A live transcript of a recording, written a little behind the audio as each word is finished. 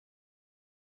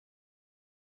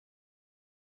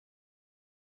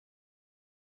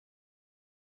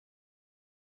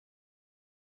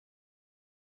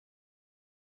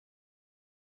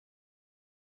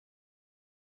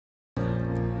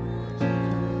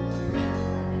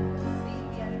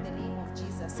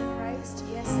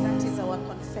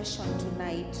confession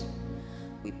tonight,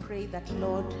 we pray that,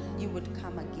 Lord, you would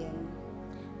come again.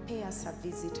 Pay us a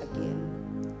visit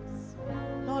again.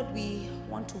 Lord, we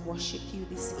want to worship you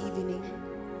this evening.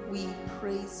 We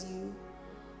praise you,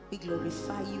 we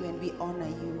glorify you, and we honor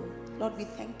you. Lord, we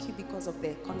thank you because of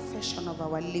the confession of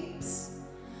our lips.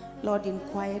 Lord, in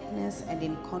quietness and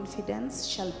in confidence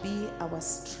shall be our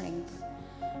strength.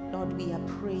 Lord, we are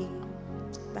praying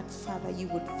that, Father, you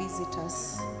would visit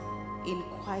us in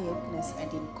quietness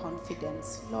and in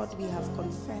confidence. Lord, we have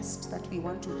confessed that we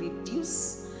want to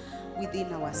reduce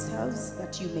within ourselves,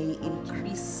 that you may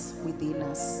increase within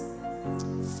us.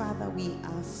 Father, we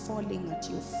are falling at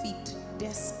your feet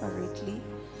desperately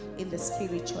in the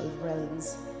spiritual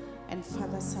realms. And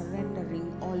Father,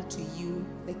 surrendering all to you,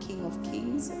 the King of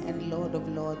Kings and Lord of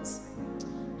Lords.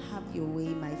 Have your way,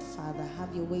 my Father.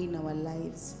 Have your way in our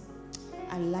lives.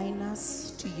 Align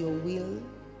us to your will.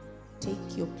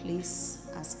 Take your place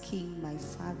as King, my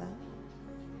Father.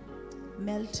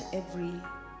 Melt every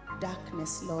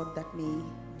darkness, Lord, that may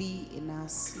be in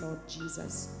us, Lord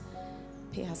Jesus.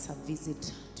 Pay us a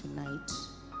visit tonight.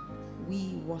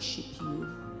 We worship you.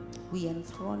 We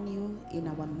enthrone you in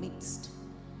our midst.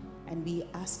 And we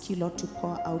ask you, Lord, to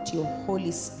pour out your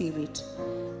Holy Spirit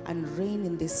and reign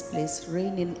in this place.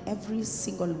 Reign in every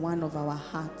single one of our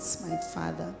hearts, my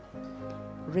Father.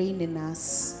 Reign in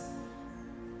us.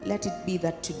 Let it be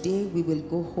that today we will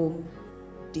go home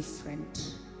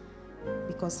different.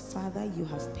 Because, Father, you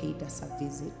have paid us a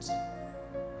visit.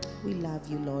 We love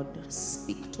you, Lord.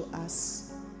 Speak to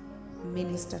us.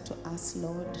 Minister to us,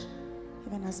 Lord.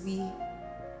 Even as we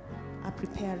are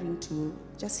preparing to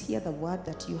just hear the word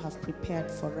that you have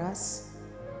prepared for us,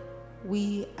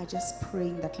 we are just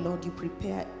praying that, Lord, you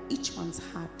prepare each one's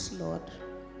heart, Lord,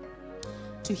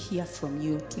 to hear from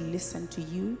you, to listen to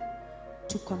you,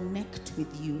 to connect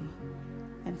with you.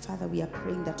 And Father, we are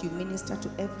praying that you minister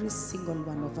to every single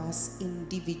one of us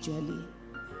individually,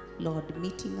 Lord,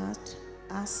 meeting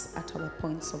us at our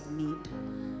points of need.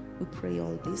 We pray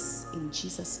all this in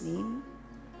Jesus' name.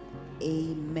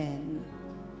 Amen.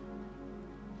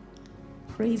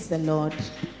 Praise the Lord.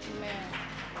 Amen.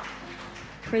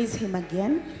 Praise him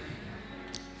again.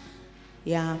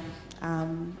 Yeah,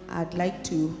 I'd like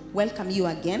to welcome you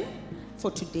again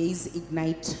for today's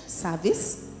Ignite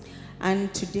service.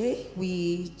 And today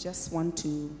we just want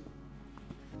to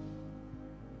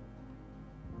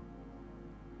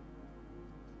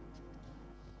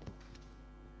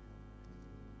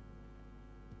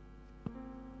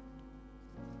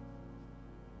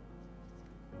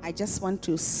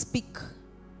speak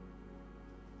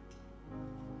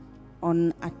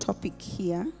on a topic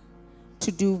here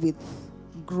to do with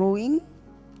growing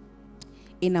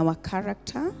in our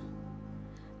character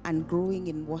and growing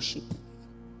in worship.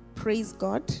 Praise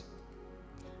God.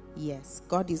 Yes,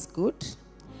 God is good,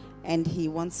 and he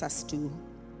wants us to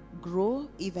grow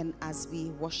even as we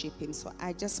worship him. So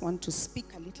I just want to speak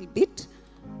a little bit,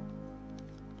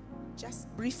 just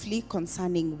briefly,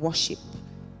 concerning worship.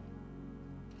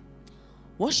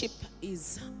 Worship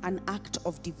is an act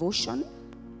of devotion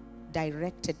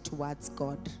directed towards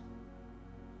God.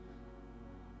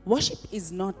 Worship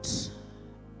is not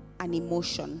an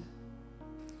emotion,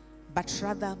 but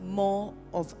rather more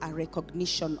of a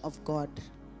recognition of God.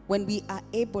 When we are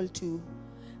able to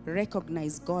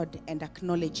recognize God and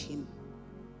acknowledge him,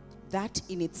 that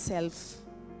in itself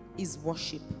is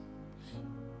worship.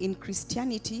 In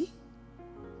Christianity,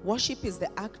 worship is the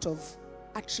act of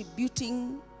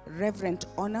attributing reverent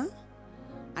honor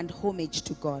and homage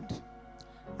to God.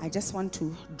 I just want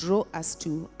to draw us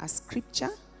to a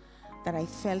scripture that I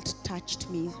felt touched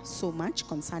me so much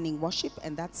concerning worship,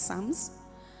 and that's Psalms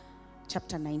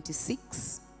chapter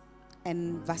 96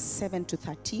 and verse 7 to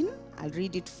 13. I'll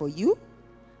read it for you.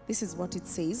 This is what it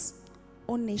says.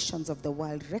 O nations of the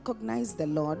world, recognize the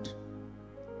Lord.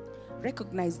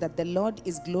 Recognize that the Lord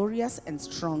is glorious and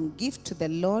strong. Give to the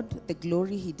Lord the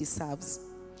glory he deserves.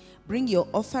 Bring your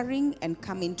offering and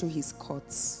come into his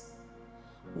courts.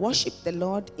 Worship the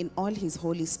Lord in all his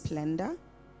holy splendor.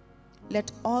 Let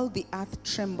all the earth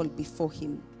tremble before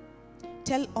him.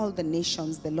 Tell all the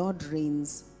nations, the Lord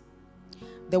reigns.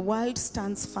 The world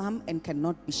stands firm and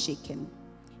cannot be shaken.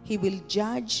 He will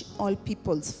judge all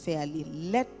peoples fairly.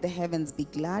 Let the heavens be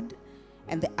glad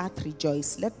and the earth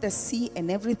rejoice. Let the sea and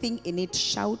everything in it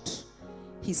shout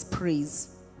his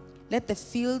praise. Let the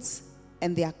fields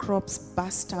and their crops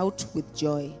burst out with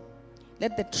joy.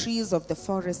 Let the trees of the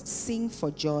forest sing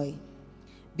for joy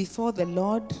before the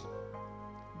Lord,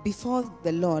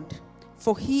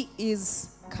 for he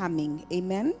is coming.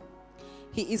 Amen.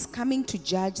 He is coming to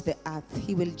judge the earth.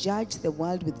 He will judge the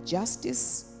world with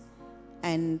justice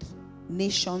and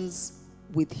nations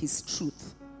with his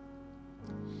truth.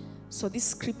 So this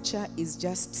scripture is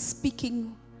just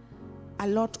speaking a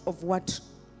lot of what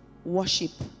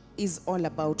worship is all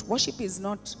about. Worship is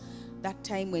not that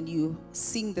time when you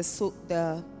sing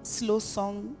the slow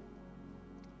song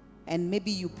and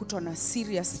maybe you put on a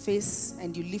serious face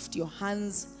and you lift your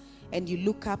hands and you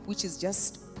look up, which is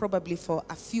just probably for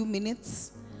a few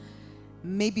minutes.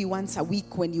 Maybe once a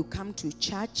week when you come to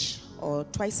church, or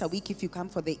twice a week if you come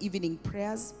for the evening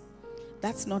prayers.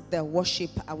 That's not the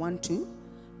worship I want to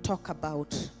talk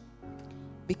about.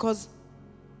 Because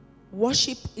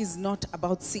worship is not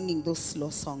about singing those slow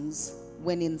songs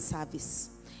when in service.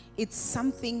 It's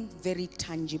something very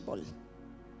tangible.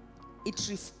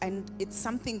 And it's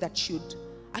something that should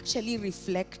actually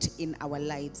reflect in our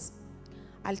lives.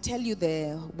 I'll tell you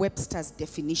the Webster's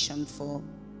definition for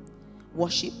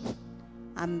worship.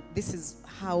 This is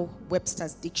how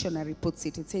Webster's dictionary puts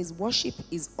it. It says, worship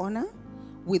is honor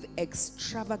with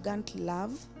extravagant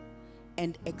love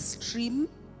and extreme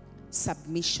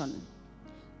submission.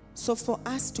 So for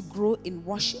us to grow in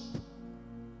worship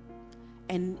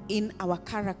and in our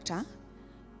character,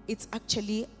 it's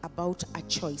actually about a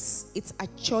choice. It's a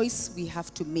choice we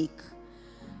have to make.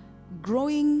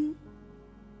 Growing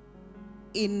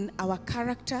in our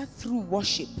character through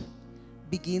worship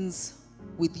begins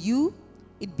with you.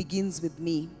 It begins with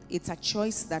me. It's a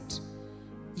choice that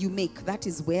you make. That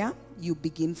is where you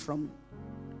begin from.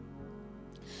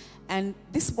 And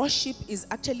this worship is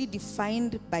actually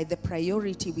defined by the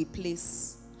priority we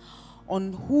place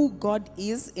on who God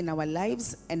is in our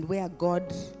lives and where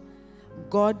God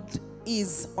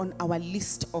is on our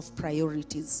list of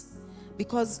priorities.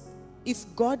 Because if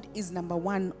God is number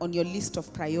one on your list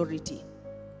of priority,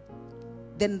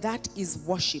 then that is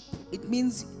worship. It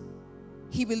means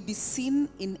he will be seen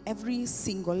in every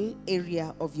single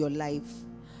area of your life.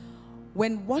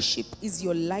 When worship is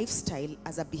your lifestyle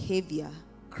as a behavior,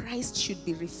 Christ should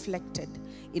be reflected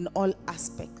in all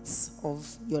aspects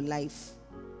of your life.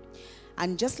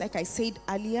 And just like I said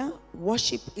earlier,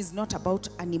 worship is not about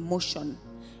an emotion.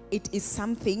 It is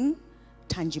something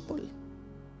tangible.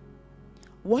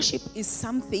 Worship is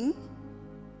something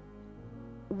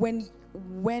when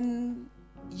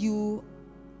you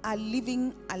are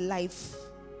living a life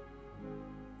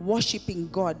worshiping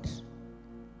God,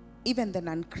 even the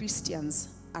non-Christians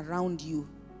around you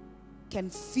can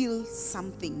feel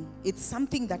something. It's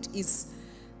something that is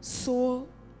so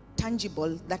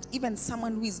tangible that even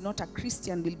someone who is not a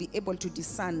Christian will be able to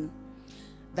discern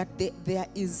that there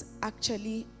is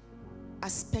actually a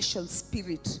special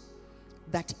spirit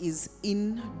that is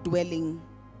indwelling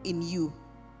in you.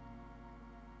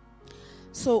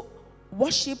 So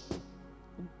worship,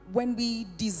 when we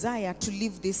desire to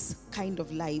live this kind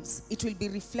of lives, it will be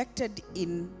reflected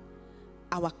in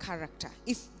our character.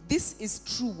 If this is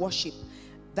true worship,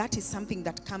 that is something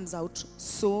that comes out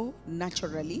so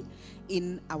naturally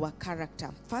in our character.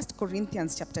 1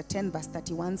 Corinthians chapter 10 verse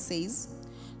 31 says,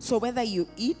 so whether you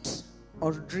eat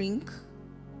or drink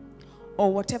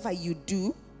or whatever you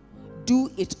do, do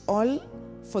it all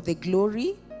for the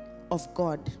glory of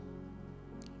God.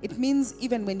 It means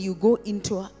even when you go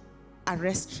into a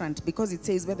restaurant, because it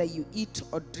says whether you eat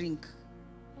or drink,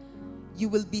 you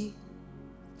will be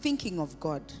thinking of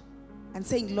God and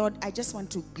saying, Lord, I just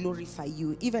want to glorify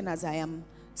you, even as I am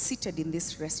seated in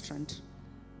this restaurant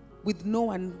with no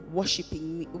one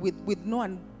worshiping me, with no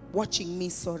one watching me,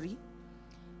 sorry.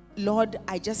 Lord,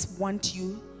 I just want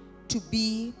you to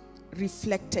be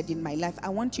reflected in my life. I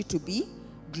want you to be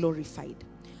glorified.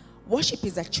 Worship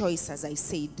is a choice, as I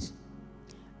said,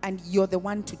 and you're the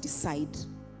one to decide.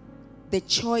 The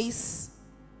choice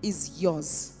is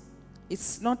yours.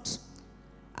 It's not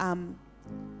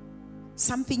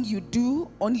something you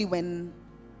do only when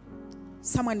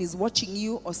someone is watching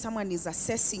you or someone is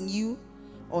assessing you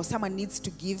or someone needs to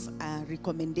give a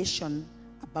recommendation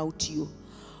about you.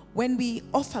 When we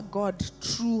offer God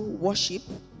true worship,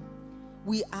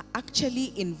 we are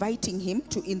actually inviting him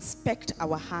to inspect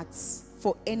our hearts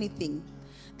for anything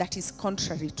that is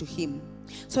contrary to him.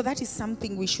 So that is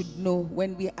something we should know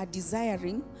when we are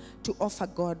desiring to offer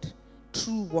God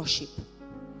true worship.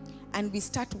 And we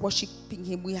start worshiping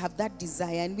him, we have that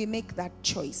desire and we make that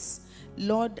choice.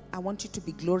 Lord, I want you to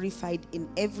be glorified in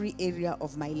every area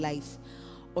of my life.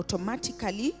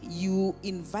 Automatically, you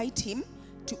invite him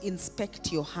to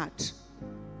inspect your heart.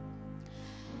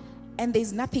 And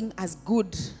there's nothing as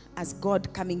good as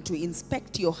God coming to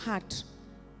inspect your heart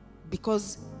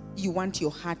because you want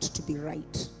your heart to be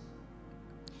right.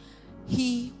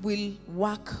 He will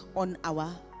work on our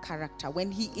character.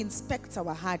 When he inspects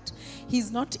our heart,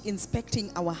 he's not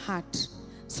inspecting our heart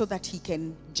so that he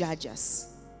can judge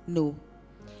us. No.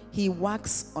 He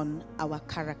works on our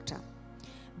character.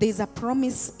 There's a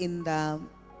promise in the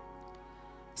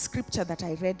scripture that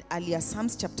I read earlier,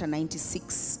 Psalms chapter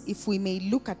 96. If we may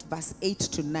look at verse 8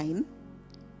 to 9,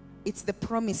 it's the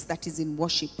promise that is in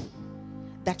worship,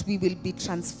 that we will be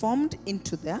transformed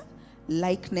into the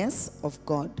likeness of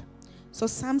God. So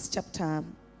Psalms chapter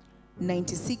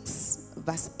 96,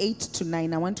 verse 8 to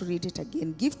 9, I want to read it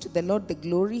again. Give to the Lord the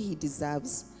glory he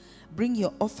deserves. Bring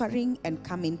your offering and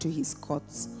come into his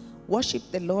courts. Worship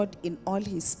the Lord in all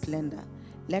his splendor.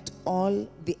 Let all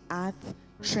the earth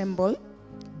tremble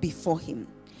before him.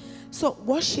 So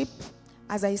worship,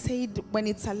 as I said, when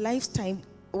it's a lifestyle,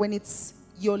 when it's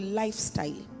your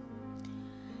lifestyle,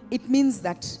 it means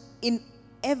that in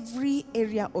every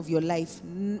area of your life,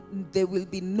 there will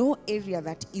be no area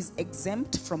that is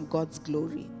exempt from God's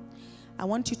glory. I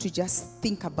want you to just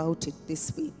think about it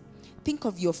this way. Think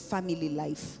of your family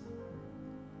life.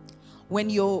 When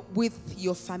you're with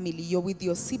your family, you're with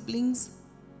your siblings,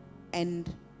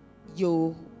 and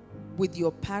you're with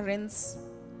your parents,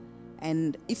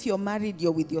 and if you're married,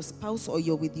 you're with your spouse or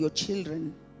you're with your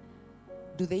children.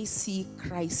 Do they see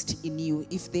Christ in you?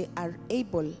 If they are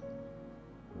able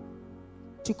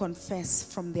to confess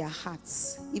from their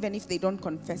hearts, even if they don't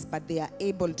confess, but they are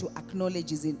able to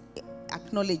acknowledge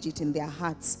it in their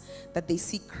hearts that they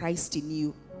see Christ in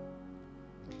you,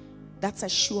 that's a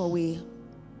sure way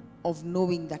of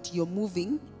knowing that you're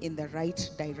moving in the right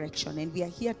direction. And we are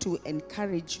here to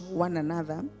encourage one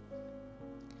another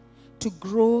to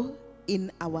grow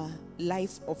in our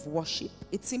life of worship.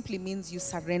 It simply means you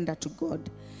surrender to God.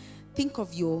 Think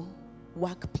of your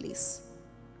workplace.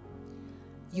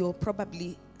 You're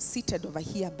probably seated over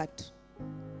here, but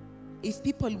if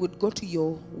people would go to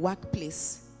your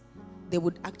workplace, they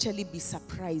would actually be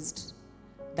surprised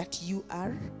that you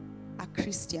are a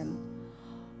Christian.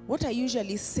 What I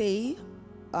usually say,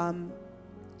 no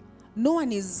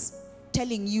one is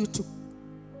telling you to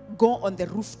go on the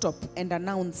rooftop and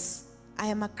announce, I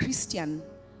am a Christian,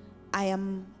 I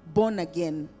am born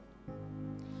again.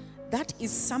 That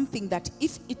is something that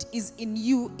if it is in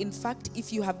you, in fact,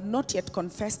 if you have not yet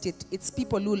confessed it, it's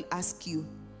people who will ask you,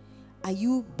 are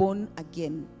you born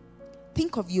again?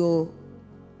 Think of your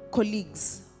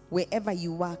colleagues, wherever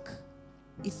you work.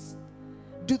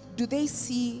 Do they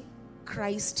see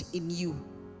Christ in you?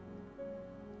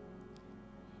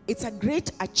 It's a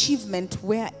great achievement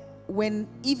when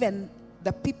even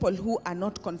the people who are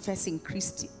not confessing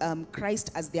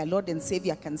Christ as their Lord and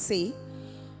Savior can say,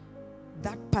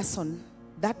 that person,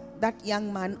 that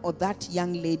young man or that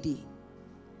young lady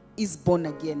is born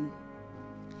again.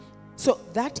 So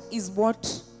that is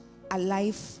what a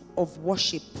life of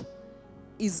worship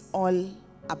is all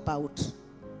about.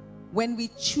 When we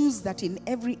choose that in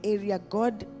every area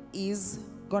God is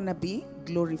gonna be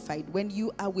glorified. When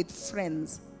you are with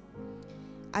friends,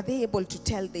 are they able to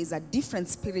tell there's a different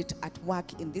spirit at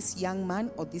work in this young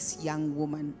man or this young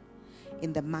woman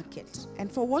in the market?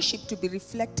 And for worship to be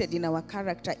reflected in our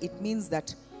character, it means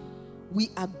that we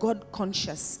are God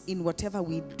conscious in whatever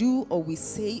we do or we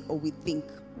say or we think.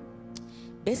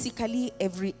 Basically,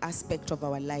 every aspect of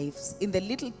our lives, in the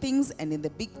little things and in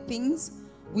the big things,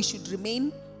 we should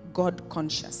remain God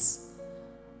conscious.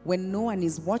 When no one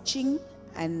is watching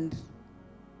and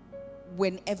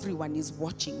when everyone is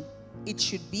watching, it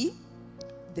should be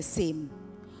the same.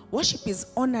 Worship is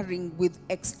honoring with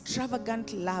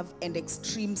extravagant love and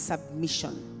extreme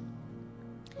submission.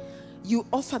 You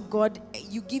offer God,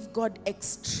 you give God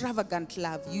extravagant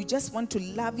love. You just want to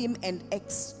love him and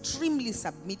extremely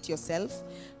submit yourself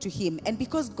to him. And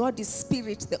because God is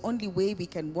spirit, the only way we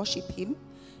can worship him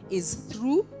is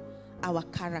through our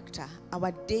character,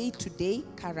 our day-to-day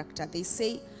character. They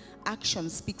say action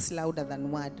speaks louder than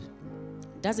word.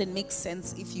 Doesn't make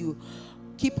sense if you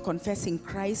keep confessing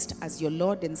Christ as your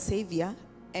Lord and Savior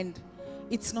and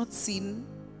it's not seen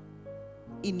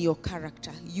in your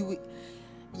character.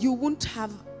 You won't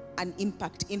have an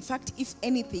impact. In fact, if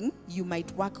anything, you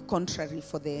might work contrary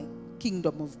for the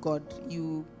kingdom of God.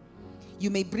 You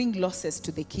may bring losses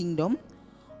to the kingdom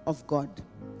of God.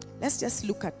 Let's just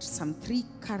look at some 3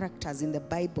 characters in the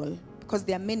Bible, because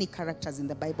there are many characters in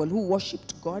the Bible who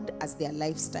worshipped God as their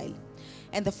lifestyle.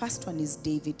 And the first one is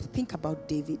David. Think about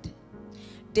David.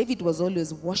 David was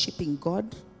always worshiping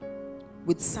God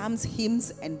with psalms,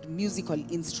 hymns, and musical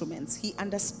instruments. He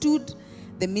understood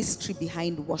the mystery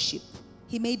behind worship.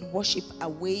 He made worship a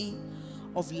way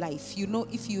of life. You know,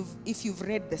 if you've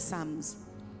read the Psalms,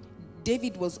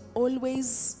 David was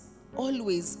always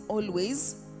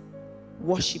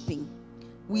worshiping.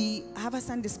 We have a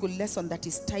Sunday school lesson that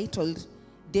is titled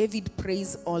David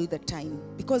Prays All the Time,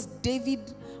 because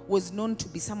David was known to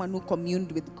be someone who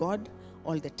communed with God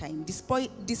all the time.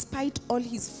 Despite all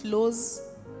his flaws,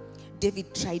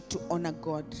 David tried to honor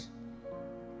God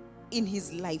in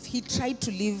his life. He tried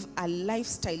to live a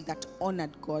lifestyle that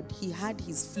honored God. He had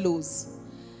his flaws.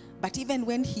 But even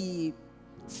when he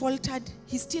faltered,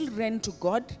 he still ran to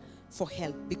God for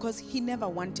help because he never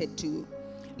wanted to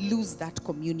lose that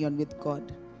communion with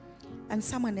God. And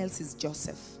someone else is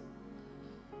Joseph.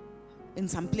 In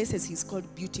some places he's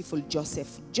called Beautiful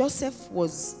Joseph. Joseph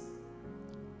was,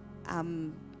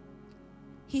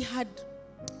 he had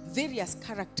various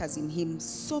characters in him,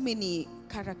 so many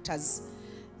characters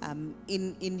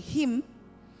in him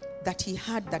that he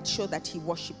had that show that he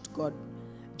worshipped God.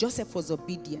 Joseph was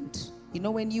obedient. You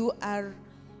know, when you are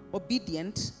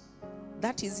obedient,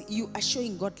 that is, you are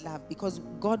showing God love because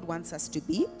God wants us to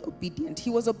be obedient. He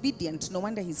was obedient. No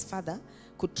wonder his father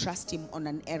could trust him on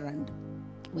an errand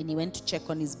when he went to check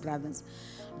on his brothers.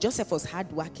 Joseph was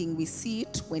hardworking. We see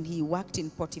it when he worked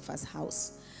in Potiphar's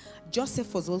house.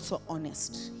 Joseph was also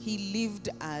honest. He lived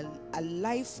a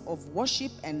life of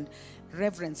worship and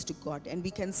reverence to God. And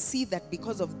we can see that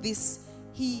because of this,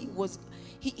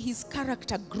 his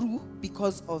character grew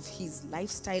because of his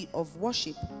lifestyle of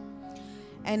worship.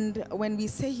 And when we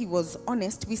say he was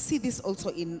honest, we see this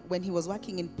also when he was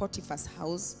working in Potiphar's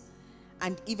house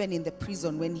and even in the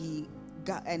prison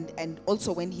and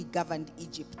also when he governed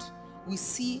Egypt. We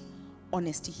see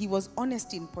honesty. He was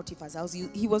honest in Potiphar's house.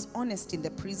 He was honest in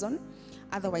the prison.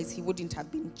 Otherwise, he wouldn't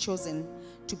have been chosen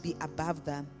to be above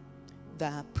the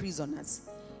prisoners.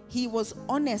 He was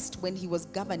honest when he was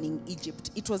governing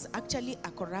Egypt. It was actually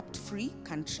a corrupt-free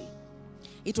country.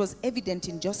 It was evident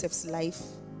in Joseph's life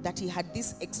that he had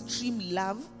this extreme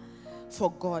love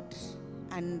for God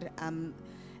and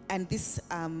this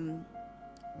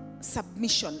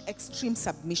submission, extreme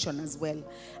submission as well.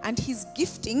 And his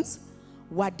giftings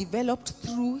were developed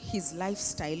through his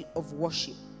lifestyle of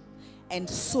worship. And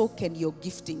so can your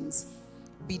giftings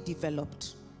be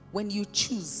developed. When you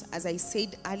choose, as I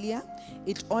said earlier,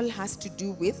 it all has to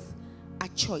do with a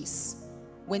choice.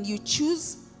 When you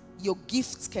choose, your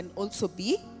gifts can also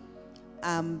be,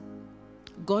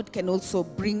 God can also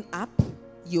bring up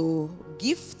your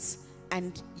gifts,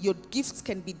 and your gifts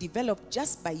can be developed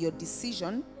just by your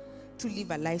decision to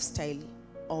live a lifestyle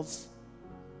of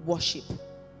worship.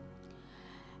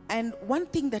 And one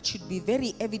thing that should be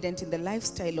very evident in the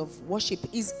lifestyle of worship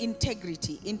is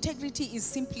integrity. Integrity is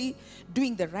simply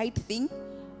doing the right thing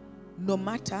no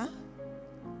matter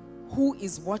who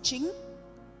is watching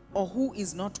or who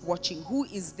is not watching, who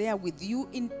is there with you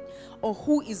or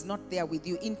who is not there with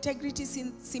you. Integrity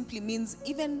simply means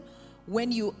even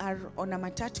when you are on a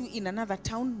matatu in another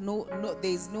town,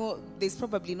 there's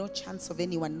probably no chance of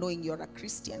anyone knowing you're a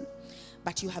Christian,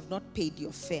 but you have not paid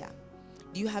your fare.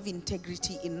 Do you have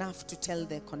integrity enough to tell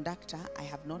the conductor, I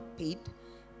have not paid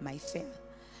my fare?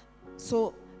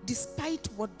 So despite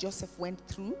what Joseph went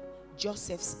through,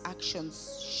 Joseph's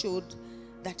actions showed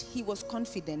that he was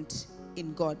confident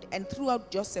in God. And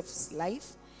throughout Joseph's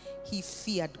life, he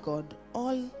feared God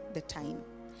all the time.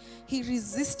 He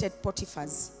resisted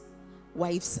Potiphar's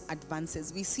wife's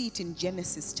advances. We see it in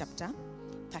Genesis chapter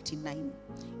 39.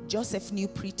 Joseph knew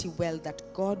pretty well that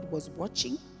God was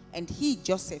watching, and he,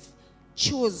 Joseph,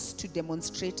 chose to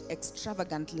demonstrate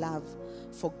extravagant love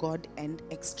for God and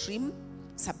extreme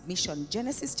submission.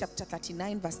 Genesis chapter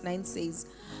 39 verse 9 says,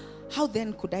 how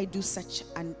then could I do such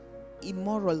an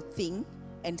immoral thing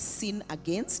and sin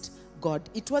against God?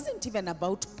 It wasn't even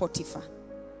about Potiphar.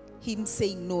 Him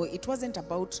saying no, it wasn't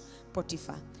about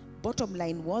Potiphar. Bottom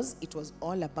line was, it was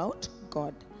all about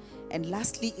God. And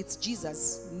lastly, it's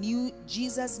Jesus.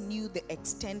 Jesus knew the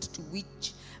extent to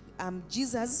which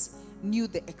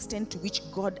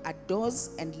God adores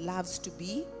and loves to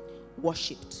be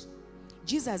worshipped.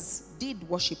 Jesus did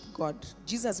worship God.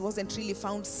 Jesus wasn't really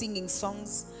found singing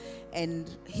songs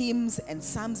and hymns and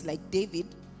psalms like David,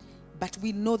 but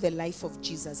we know the life of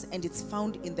Jesus, and it's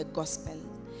found in the gospel,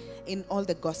 in all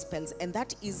the gospels, and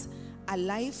that is a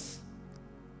life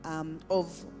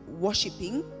of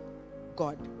worshiping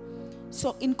God.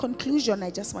 So in conclusion, I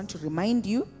just want to remind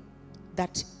you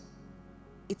that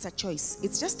it's a choice.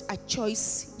 It's just a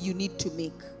choice you need to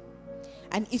make.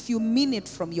 And if you mean it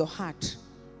from your heart,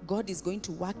 God is going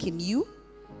to work in you,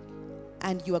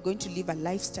 and you are going to live a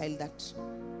lifestyle that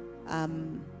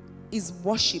is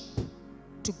worship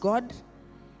to God.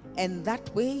 And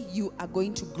that way you are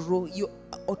going to grow. You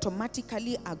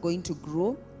automatically are going to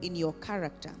grow in your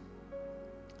character.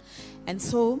 And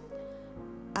so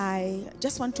I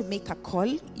just want to make a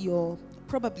call. You're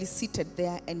probably seated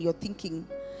there and you're thinking,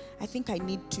 I think I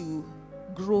need to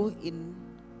grow in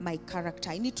my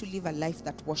character. I need to live a life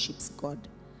that worships God.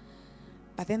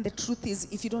 But then the truth is,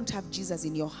 if you don't have Jesus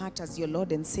in your heart as your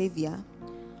Lord and Savior,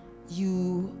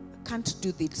 you can't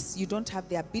do this. You don't have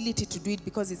the ability to do it,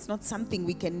 because it's not something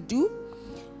we can do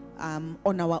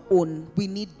on our own. We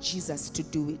need Jesus to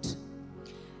do it.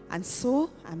 And so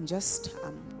I'm just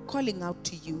calling out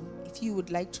to you, if you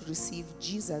would like to receive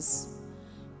Jesus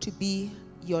to be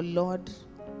your Lord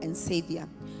and Savior,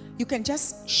 you can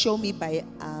just show me by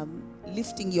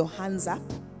lifting your hands up.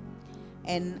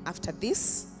 And after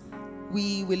this,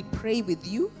 we will pray with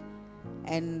you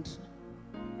and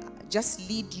just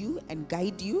lead you and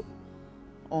guide you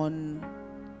on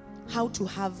how to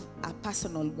have a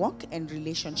personal walk and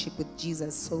relationship with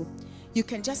Jesus. So you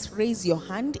can just raise your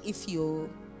hand if you're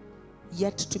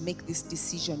yet to make this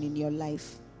decision in your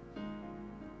life.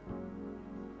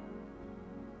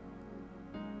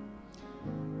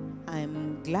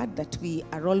 I'm glad that we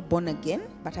are all born again,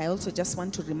 but I also just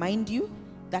want to remind you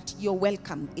that you're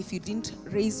welcome. If you didn't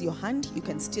raise your hand, you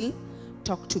can still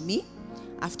talk to me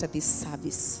after this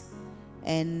service.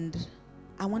 And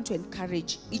I want to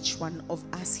encourage each one of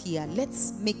us here.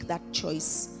 Let's make that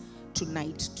choice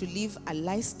tonight to live a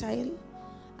lifestyle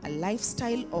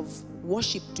of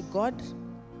worship to God,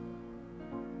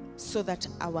 so that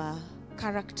our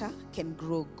character can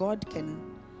grow. God can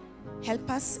help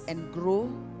us and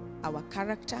grow our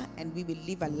character, and we will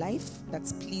live a life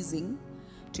that's pleasing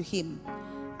to Him.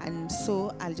 And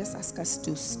so I'll just ask us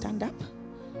to stand up,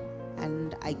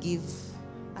 and I give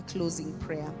a closing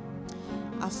prayer.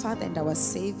 Our Father and our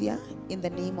Savior, in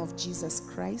the name of Jesus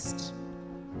Christ,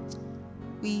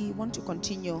 we want to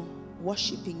continue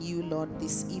worshiping you, Lord,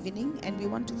 this evening, and we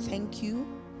want to thank you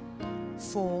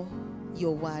for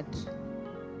your word.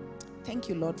 Thank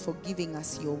you, Lord, for giving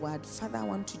us your word. Father, I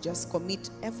want to just commit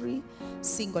every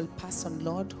single person,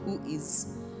 Lord, who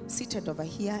is seated over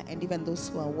here, and even those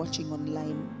who are watching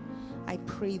online. I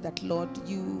pray that, Lord,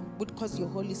 you would cause your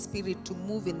Holy Spirit to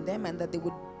move in them, and that they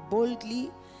would boldly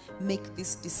make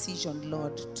this decision,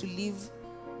 Lord, to live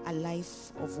a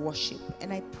life of worship.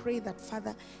 And I pray that,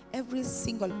 Father, every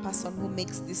single person who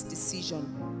makes this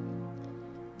decision,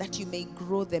 that you may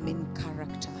grow them in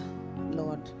character,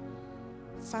 Lord.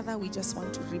 Father, we just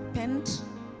want to repent,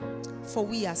 for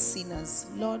we are sinners,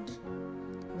 Lord.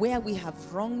 Where we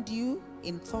have wronged you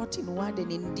in thought, in word,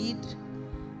 and in deed,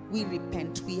 we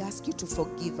repent. We ask you to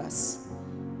forgive us.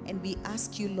 And we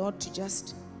ask you, Lord, to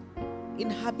just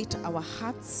inhabit our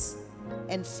hearts.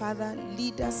 And Father,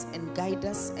 lead us and guide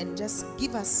us, and just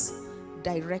give us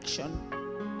direction.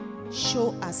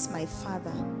 Show us, my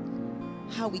Father,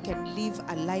 how we can live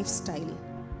a lifestyle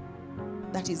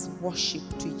that is worship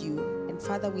to you. And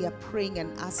Father, we are praying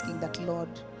and asking that, Lord,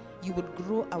 you would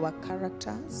grow our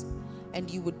characters, and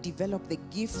you would develop the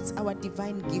gifts, our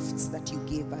divine gifts that you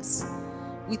gave us.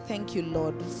 We thank you,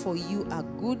 Lord, for you are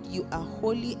good, you are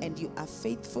holy, and you are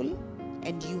faithful,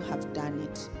 and you have done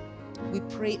it. We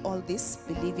pray all this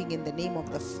believing in the name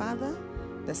of the Father,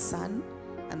 the Son,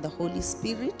 and the Holy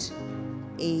Spirit.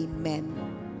 Amen.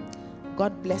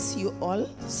 God bless you all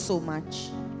so much.